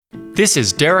This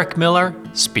is Derek Miller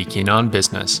speaking on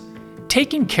business.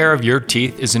 Taking care of your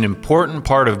teeth is an important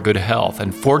part of good health,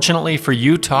 and fortunately for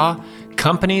Utah,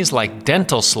 companies like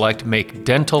Dental Select make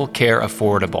dental care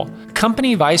affordable.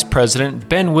 Company Vice President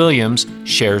Ben Williams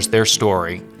shares their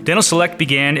story. Dental Select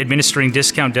began administering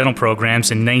discount dental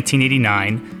programs in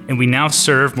 1989, and we now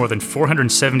serve more than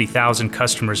 470,000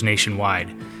 customers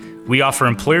nationwide. We offer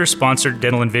employer-sponsored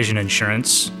dental and vision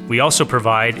insurance. We also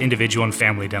provide individual and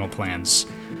family dental plans.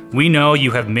 We know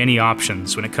you have many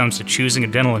options when it comes to choosing a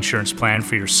dental insurance plan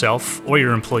for yourself or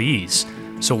your employees,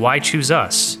 so why choose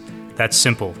us? That's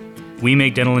simple. We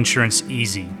make dental insurance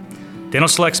easy. Dental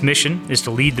Select's mission is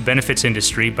to lead the benefits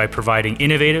industry by providing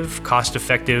innovative,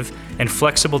 cost-effective, and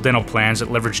flexible dental plans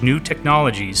that leverage new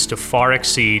technologies to far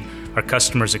exceed our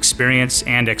customers' experience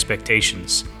and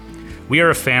expectations. We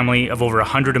are a family of over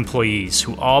 100 employees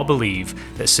who all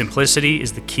believe that simplicity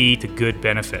is the key to good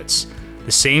benefits.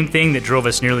 The same thing that drove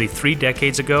us nearly 3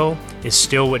 decades ago is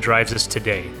still what drives us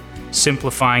today,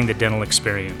 simplifying the dental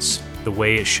experience the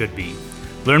way it should be.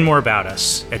 Learn more about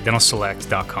us at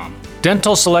dentalselect.com.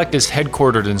 Dental Select is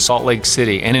headquartered in Salt Lake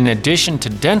City, and in addition to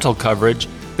dental coverage,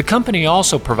 the company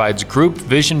also provides group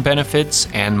vision benefits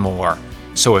and more.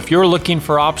 So if you're looking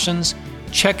for options,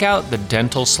 check out the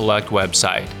Dental Select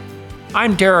website.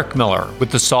 I'm Derek Miller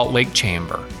with the Salt Lake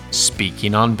Chamber,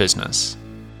 speaking on business.